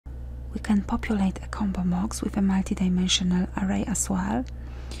We can populate a combo box with a multidimensional array as well.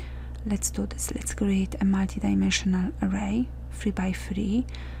 Let's do this. Let's create a multidimensional array, 3 by 3,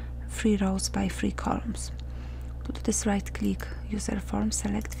 3 rows by 3 columns. To do this, right click user form,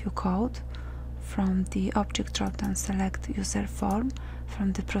 select view code. From the object dropdown, select user form.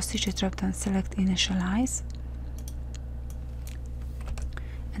 From the procedure dropdown, select initialize.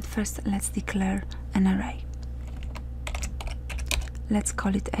 And first let's declare an array. Let's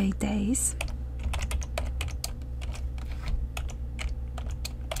call it aDays.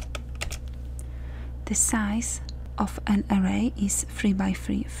 The size of an array is 3 by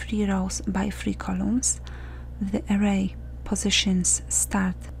 3, 3 rows by 3 columns. The array positions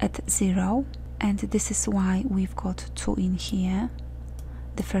start at 0, and this is why we've got 2 in here,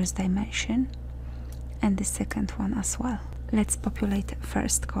 the first dimension, and the second one as well. Let's populate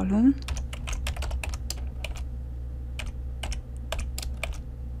first column.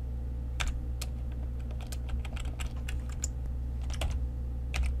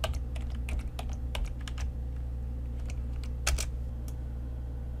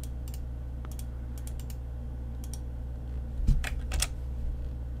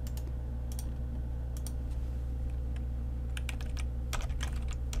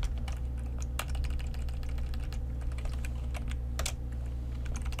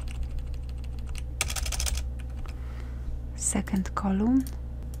 Second column.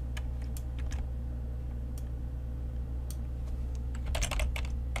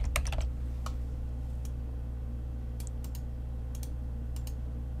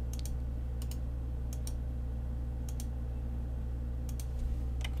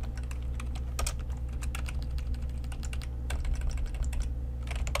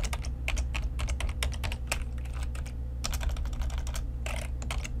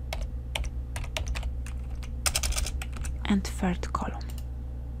 And third column.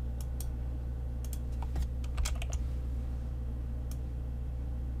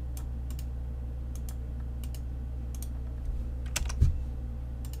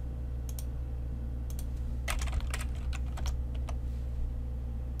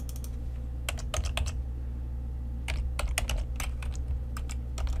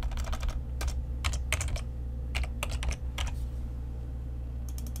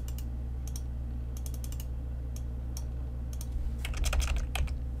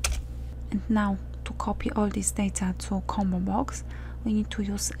 And now, to copy all this data to Combobox, we need to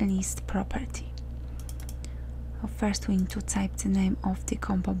use a list property. So first we need to type the name of the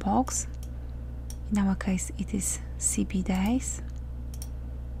Combobox. In our case it is cbDays.List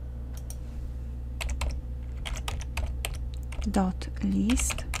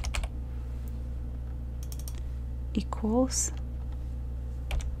equals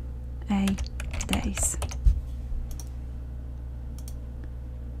aDays.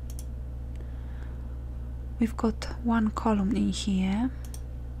 We've got one column in here.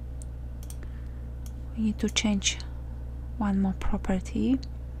 We need to change one more property,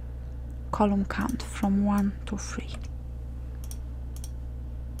 column count, from 1 to 3.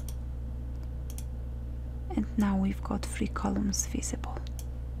 And now we've got 3 columns visible.